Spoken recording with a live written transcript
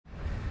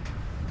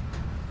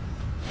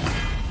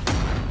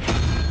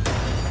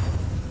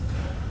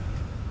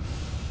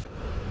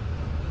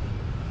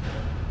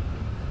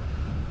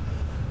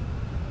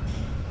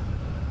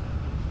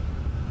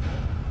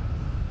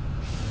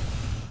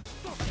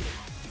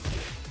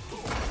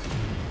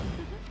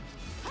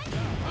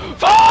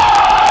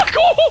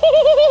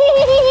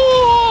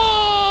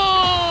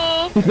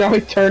Now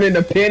he turned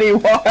into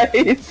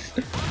Pennywise.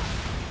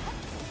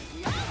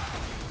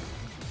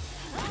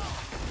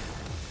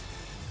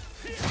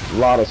 A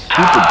lot of stupid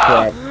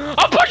crap.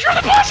 I'll punch you in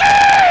the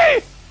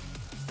pussy!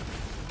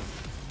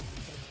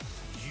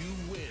 You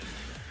win.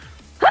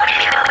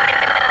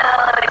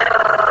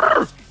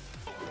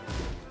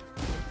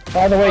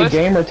 By the way,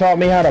 Gamer taught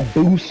me how to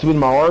boost with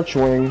my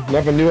Archwing.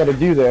 Never knew how to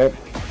do that.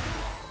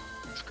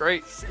 It's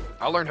great.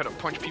 I learned how to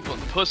punch people in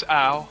the puss.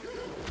 Ow.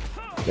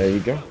 There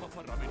you go.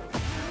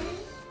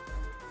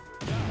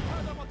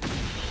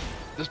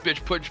 This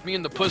bitch punched me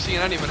in the pussy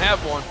and I didn't even have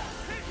one.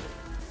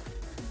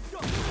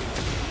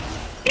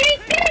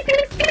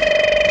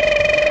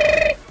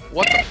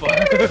 What the fuck?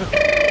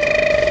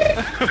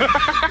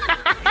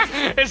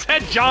 Is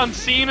that John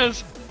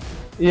Cena's?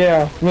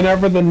 Yeah,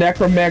 whenever the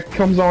Necromech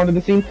comes onto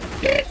the scene.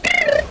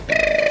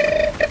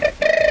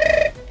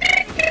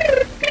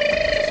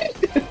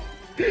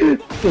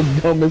 It's the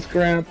dumbest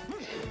crap.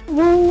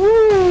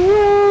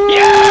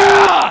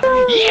 Yeah!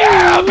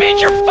 Yeah! Beat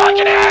your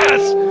fucking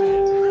ass!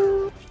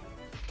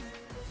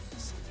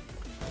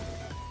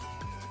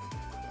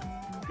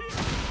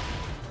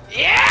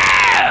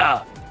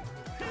 Yeah!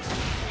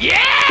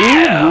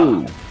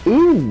 Yeah!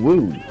 Ooh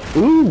woo!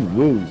 Ooh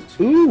woo!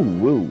 Ooh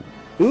woo!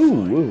 Ooh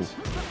woo!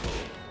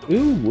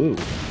 Ooh woo!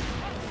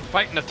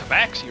 Fighting a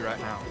tabaxi right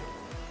now.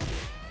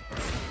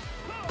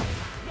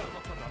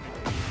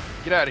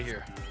 Get out of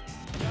here.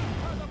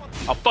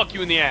 I'll fuck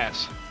you in the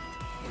ass.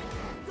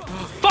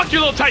 Fuck you,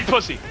 little tight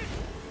pussy!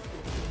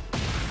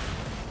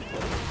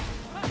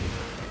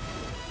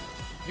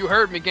 You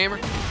heard me, gamer.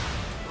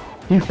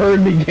 You heard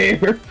me,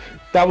 Gamer.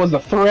 That was a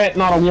threat,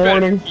 not a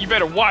warning. You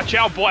better watch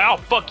out, boy. I'll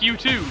fuck you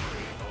too.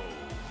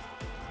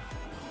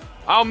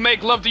 I'll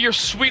make love to your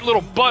sweet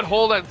little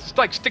butthole that's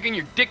like sticking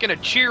your dick in a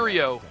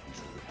Cheerio.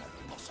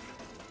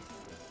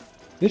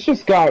 This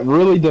just got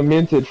really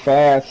demented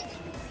fast.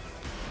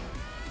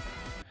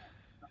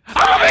 I'm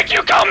gonna make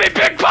you call me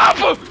Big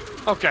Papa!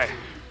 Okay.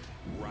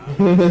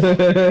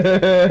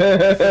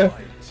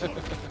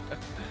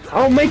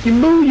 I'll make you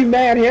moo, you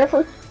mad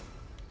heifer.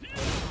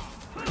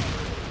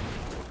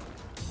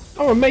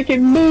 I'm gonna make it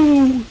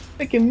moo.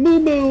 Make it moo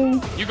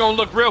moo. You gonna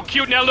look real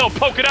cute in that little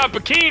polka dot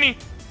bikini.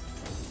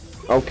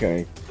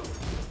 Okay.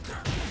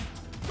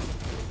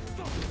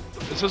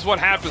 This is what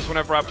happens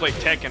whenever I play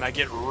Tekken. I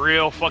get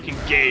real fucking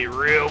gay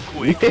real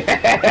quick.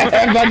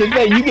 I'm about to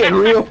say, you get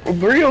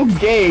real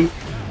gay.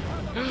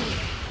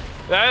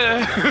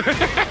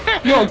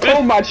 You don't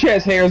comb my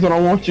chest hairs when I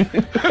want you.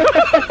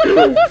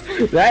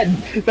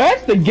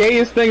 That's the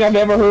gayest thing I've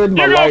ever heard in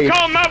my life. You're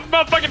gonna comb my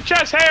motherfucking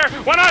chest hair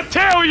when I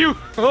tell you!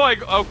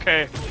 Like,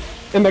 okay.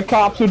 And the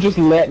cops are just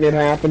letting it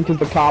happen because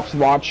the cops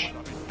watch.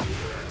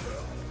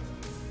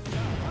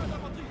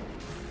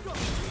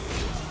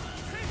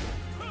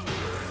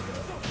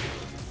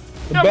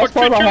 The best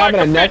part about having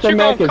a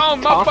Necromech is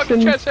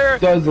Toxin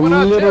does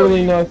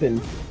literally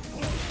nothing.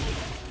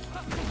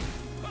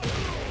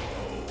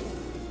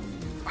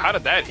 How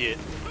did that hit?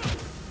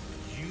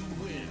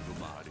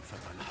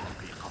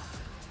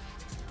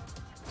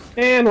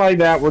 And like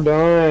that, we're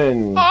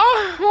done.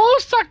 Oh,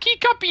 aquí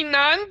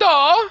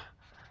capinando.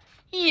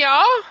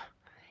 Yeah.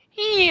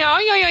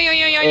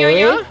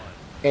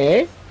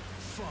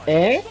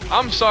 Yeah.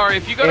 I'm sorry,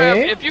 if you go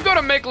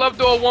to make love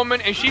to a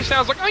woman and she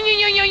sounds like yeah,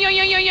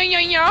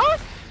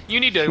 you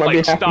need to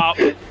like stop.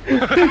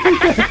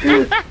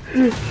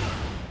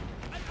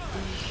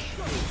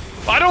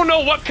 I don't know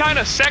what kind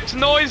of sex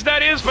noise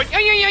that is, but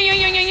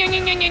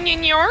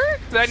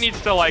that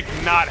needs to like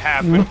not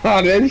happen. No,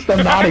 that needs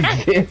to not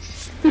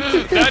exist.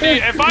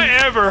 If I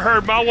ever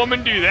heard my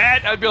woman do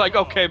that, I'd be like,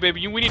 okay,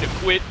 baby, we need to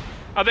quit.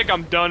 I think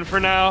I'm done for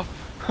now.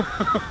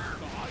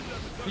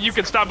 You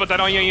can stop with that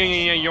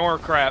your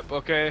crap,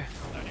 okay?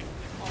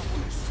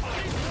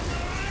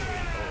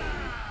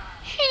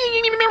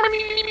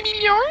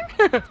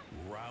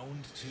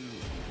 Round 2.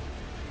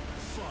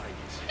 Fight.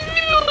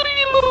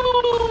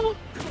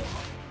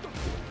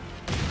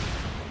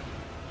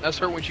 That's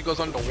her when she goes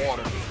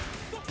underwater.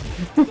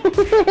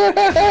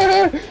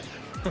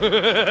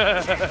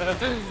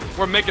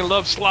 We're making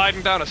love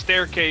sliding down a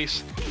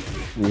staircase.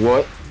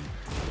 What?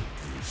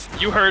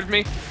 You heard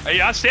me. Hey,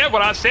 I said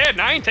what I said,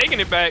 and I ain't taking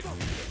it back.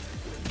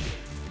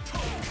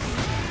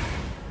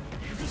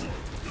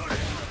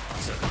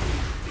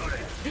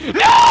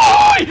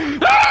 No!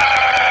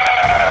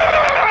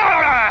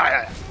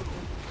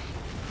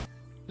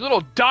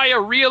 Little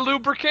diarrhea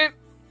lubricant.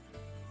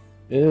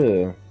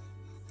 Yeah.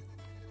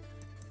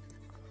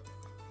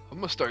 I'm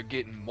gonna start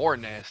getting more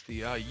nasty.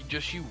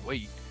 You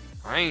wait.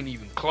 I ain't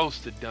even close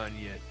to done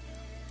yet.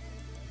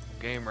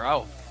 Gamer,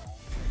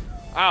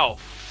 I'll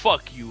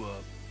fuck you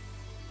up.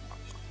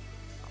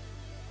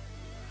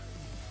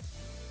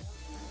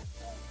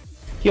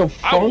 He'll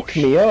funk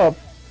me up.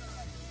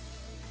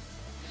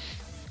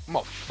 I'm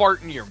gonna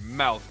fart in your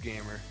mouth,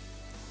 gamer.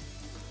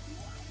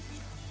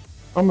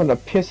 I'm gonna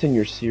piss in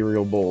your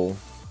cereal bowl.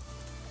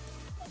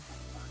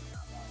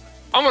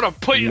 I'm gonna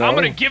I'm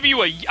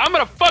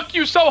gonna fuck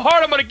you so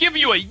hard I'm gonna give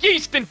you a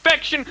yeast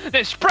infection,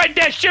 then spread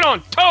that shit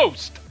on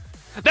toast.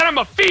 Then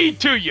I'ma feed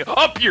to you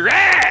up your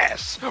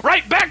ass,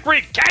 right back where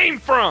it came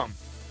from.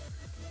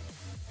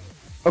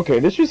 Okay,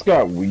 this just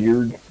got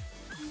weird.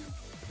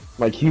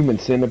 Like human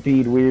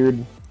centipede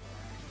weird.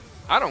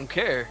 I don't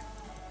care.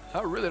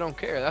 I really don't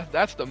care.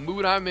 That's the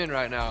mood I'm in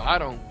right now. I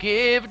don't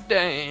give a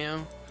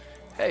damn.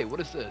 Hey,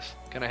 what is this?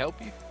 Can I help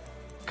you?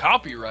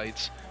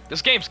 Copyrights.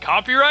 This game's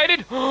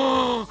copyrighted?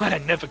 Oh, I'd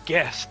have never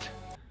guessed.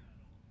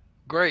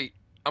 Great.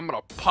 I'm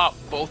gonna pop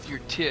both your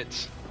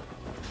tits.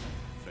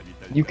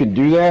 You can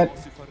do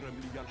that?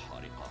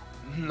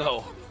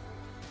 No.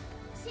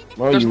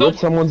 Well, There's you ripped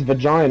someone's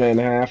vagina in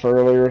half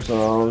earlier, so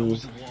I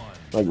was just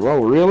like,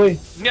 whoa, really?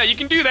 Yeah, you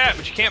can do that,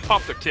 but you can't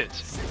pop their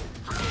tits.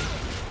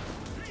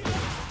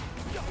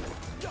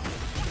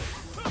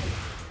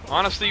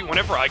 Honestly,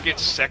 whenever I get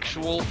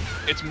sexual,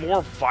 it's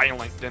more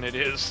violent than it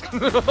is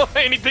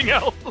anything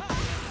else.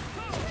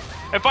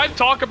 If I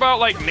talk about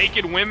like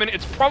naked women,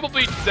 it's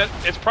probably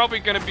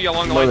gonna be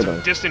along the lines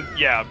of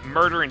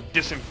murder and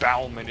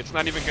disembowelment. It's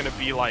not even gonna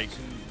be like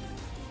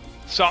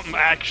something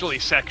actually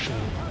sexual.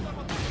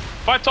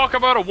 If I talk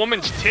about a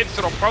woman's tits,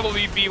 it'll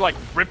probably be like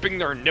ripping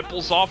their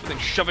nipples off and then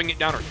shoving it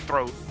down her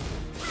throat.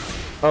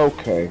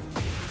 Okay.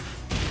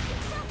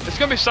 It's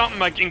gonna be something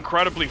like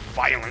incredibly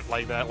violent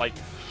like that, like,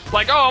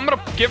 oh, I'm gonna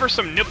give her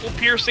some nipple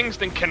piercings,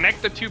 then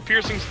connect the two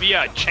piercings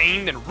via a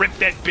chain, then rip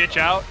that bitch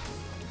out.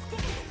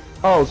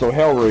 Oh, so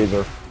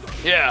Hellraiser.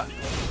 Yeah.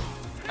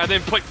 And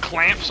then put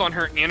clamps on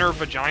her inner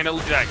vagina,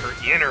 like her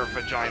inner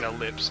vagina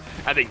lips,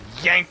 and then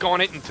yank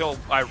on it until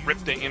I rip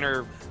the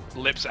inner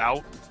lips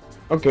out.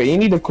 Okay, you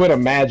need to quit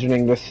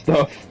imagining this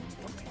stuff.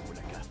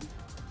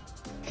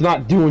 It's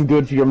not doing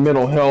good for your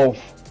mental health.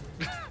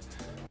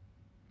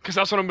 Cause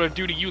that's what I'm gonna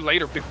do to you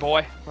later, big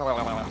boy.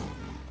 Round 1.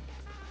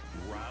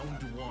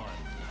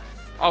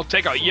 I'll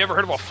take a. You ever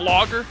heard of a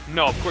flogger?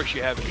 No, of course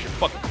you haven't. You're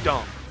fucking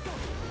dumb.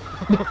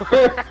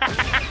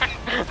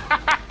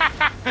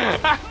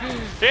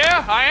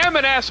 Yeah, I am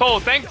an asshole.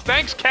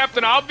 Thanks,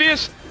 Captain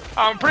Obvious.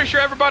 I'm pretty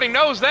sure everybody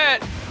knows that.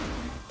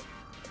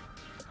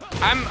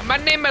 My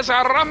name is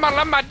Rama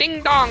Lama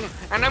Ding Dong,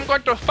 and I'm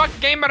going to fuck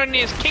Gamer and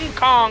his King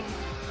Kong.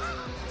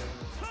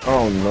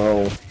 Oh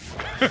no.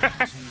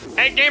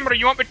 Hey Gamer,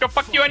 you want me to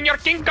fuck you and your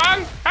King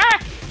Kong? Huh?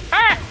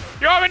 Huh?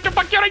 You want me to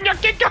fuck you and your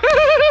King Kong?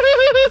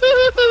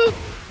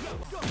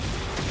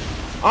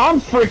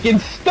 I'm freaking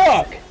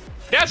stuck!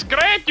 That's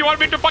great! You want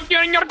me to fuck you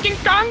and your King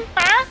Kong?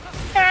 Huh?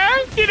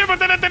 Huh?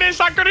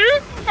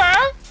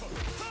 Huh?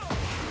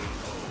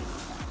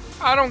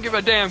 I don't give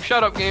a damn.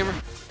 Shut up, Gamer.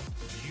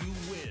 You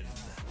win.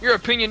 Your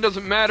opinion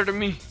doesn't matter to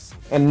me.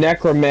 A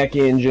necromech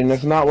engine,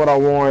 that's not what I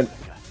want.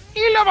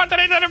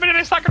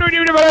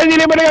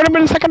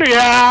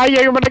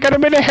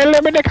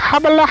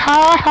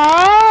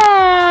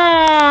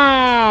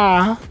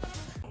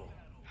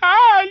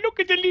 Ah, look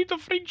at the little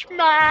French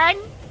man.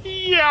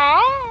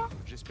 Yeah.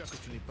 J'espère que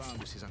tu n'es pas un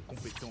de ces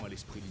incompétents à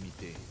l'esprit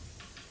limité.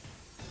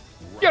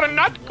 You're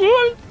not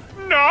cool.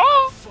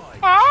 No.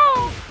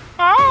 Ah.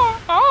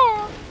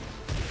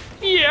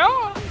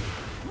 Yeah.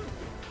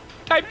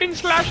 Type in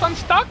 /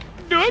 unstuck.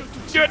 Do it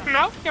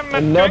now. You're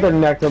not Another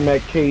doing.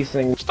 necromech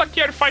casing. Stuck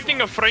here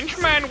fighting a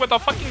Frenchman with a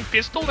fucking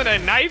pistol and a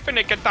knife and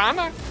a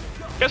katana.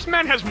 This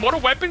man has more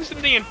weapons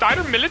than the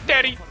entire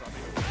military.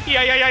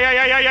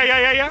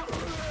 Yeah.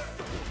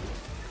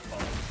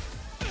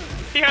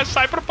 He has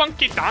cyberpunk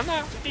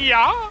katana.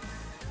 Yeah.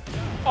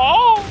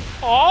 Oh.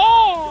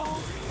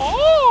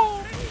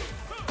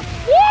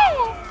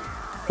 Whoa.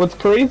 What's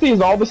crazy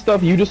is all the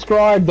stuff you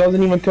described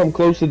doesn't even come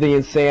close to the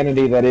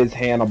insanity that is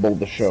Hannibal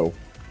the show.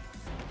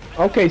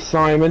 Okay,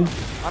 Simon.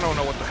 I don't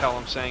know what the hell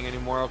I'm saying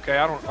anymore, okay?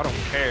 I don't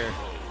care.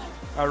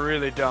 I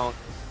really don't.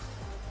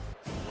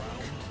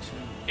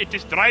 It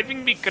is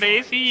driving me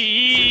crazy.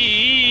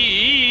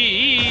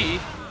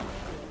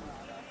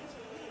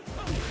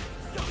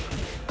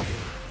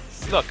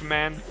 Look,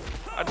 man,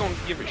 I don't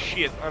give a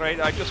shit, alright?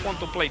 I just want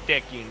to play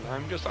Tekken.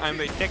 I'm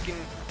a Tekken.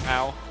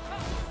 Ow.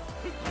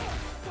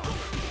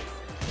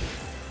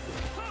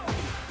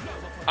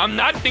 I'm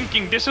not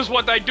thinking. This is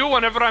what I do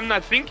whenever I'm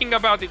not thinking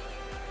about it.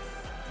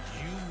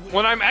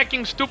 When I'm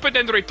acting stupid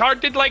and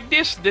retarded like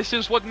this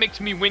is what makes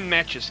me win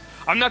matches.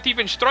 I'm not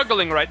even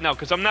struggling right now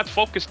because I'm not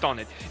focused on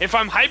it. If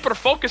I'm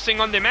hyper-focusing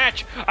on the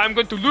match, I'm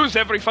going to lose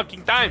every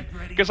fucking time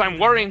because I'm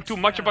worrying too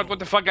much about what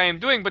the fuck I am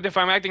doing. But if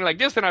I'm acting like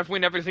this, then I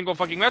win every single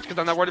fucking match because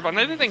I'm not worried about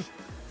anything.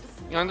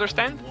 You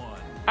understand?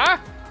 Huh?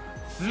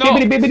 No.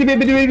 You're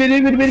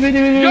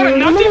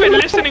not even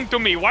listening to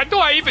me. Why do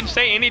I even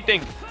say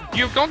anything?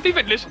 You don't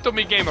even listen to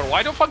me, Gamer.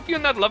 Why the fuck do you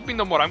not love me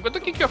no more? I'm going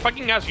to kick your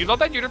fucking ass. You know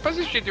that? You're a piece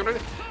of shit. You're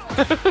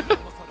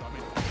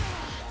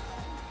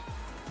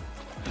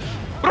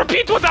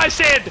Repeat what I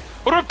said!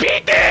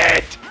 Repeat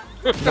it!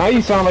 Now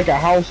you sound like a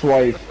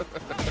housewife.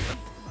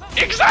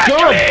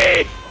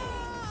 Exactly!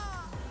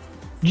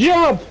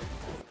 Jump!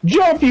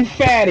 Jump, you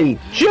fatty!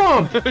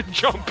 Jump!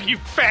 Jump, you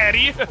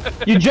fatty!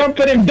 You jump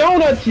for them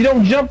donuts, you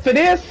don't jump for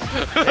this!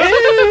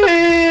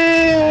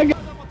 I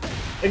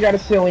got a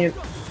Cillian.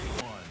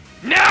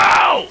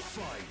 No!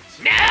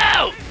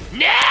 No!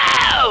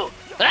 No! Oh!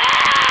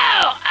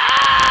 Oh!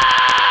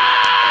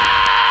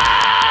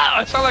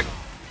 I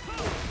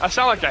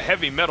sound like a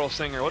heavy metal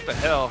singer. What the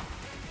hell?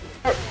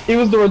 He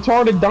was the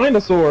retarded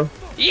dinosaur.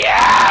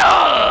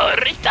 Yeah,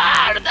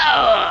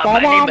 retardo.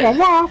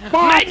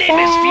 My name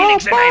is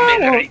Felix, and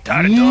I'm a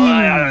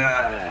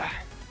retardo.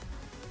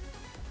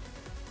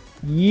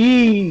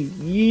 Yee.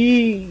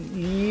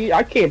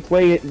 I can't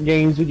play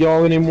games with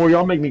y'all anymore.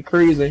 Y'all make me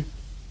crazy.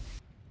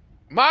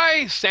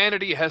 My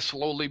sanity has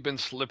slowly been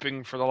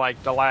slipping for the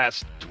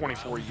last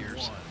 24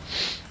 years.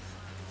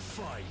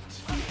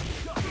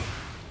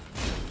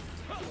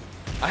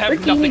 I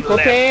have nothing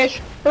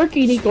left.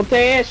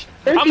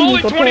 I'm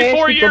only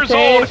 24 years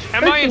old,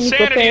 and my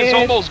insanity is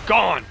almost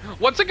gone.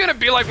 What's it gonna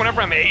be like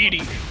whenever I'm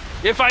 80?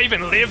 If I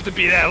even live to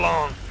be that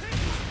long.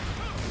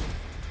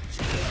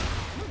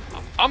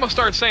 I'm gonna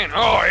start saying,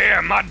 oh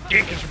yeah, my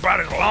dick is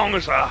about as long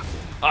as a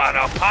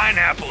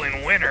pineapple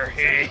in winter.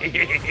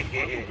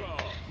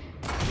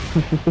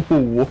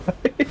 What?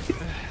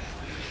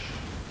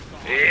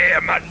 Yeah,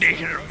 my dick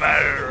is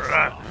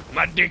about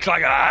my dick's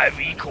like an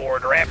IV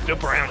cord wrapped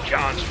up around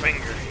John's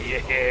finger.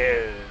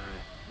 Yeah.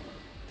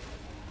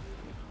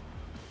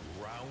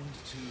 Round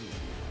 2.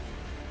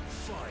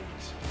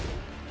 Fight.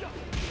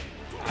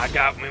 I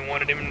got me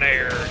one of them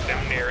there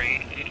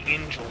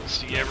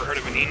angels. You ever heard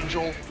of an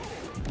angel?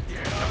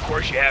 Of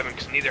course you haven't,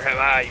 because neither have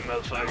I, you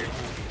motherfucker. You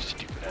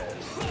stupid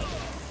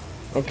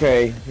ass.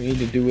 Okay, we need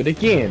to do it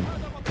again.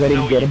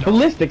 Letting get a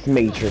ballistics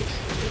matrix.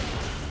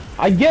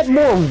 I get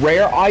more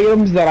rare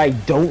items that I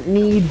don't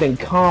need than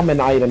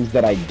common items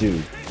that I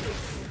do.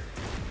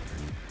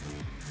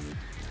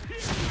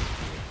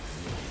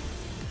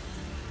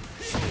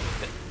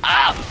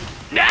 Oh!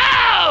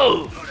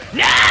 No!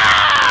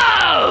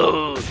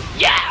 No!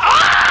 Yeah!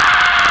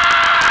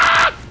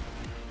 Ah!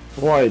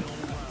 What?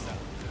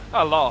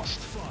 I lost.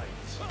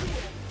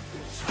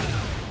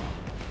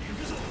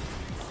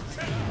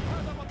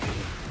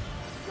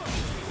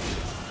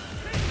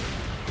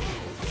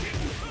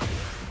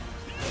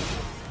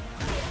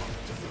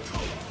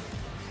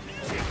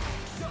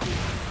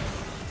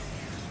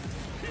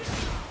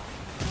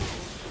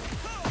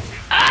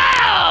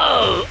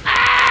 Oh!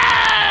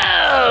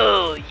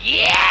 Oh!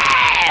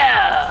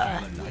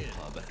 Yeah!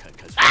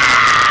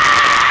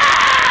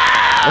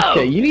 Oh!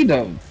 Okay, you need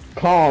to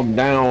calm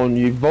down.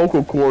 Your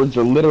vocal cords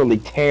are literally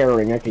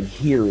tearing. I can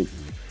hear it.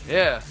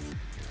 Yeah.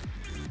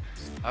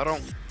 I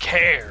don't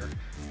care.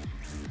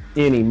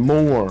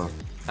 Anymore.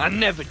 I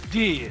never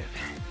did.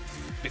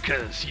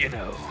 Because, you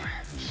know,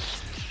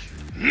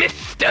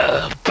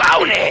 Mr.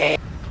 Boney!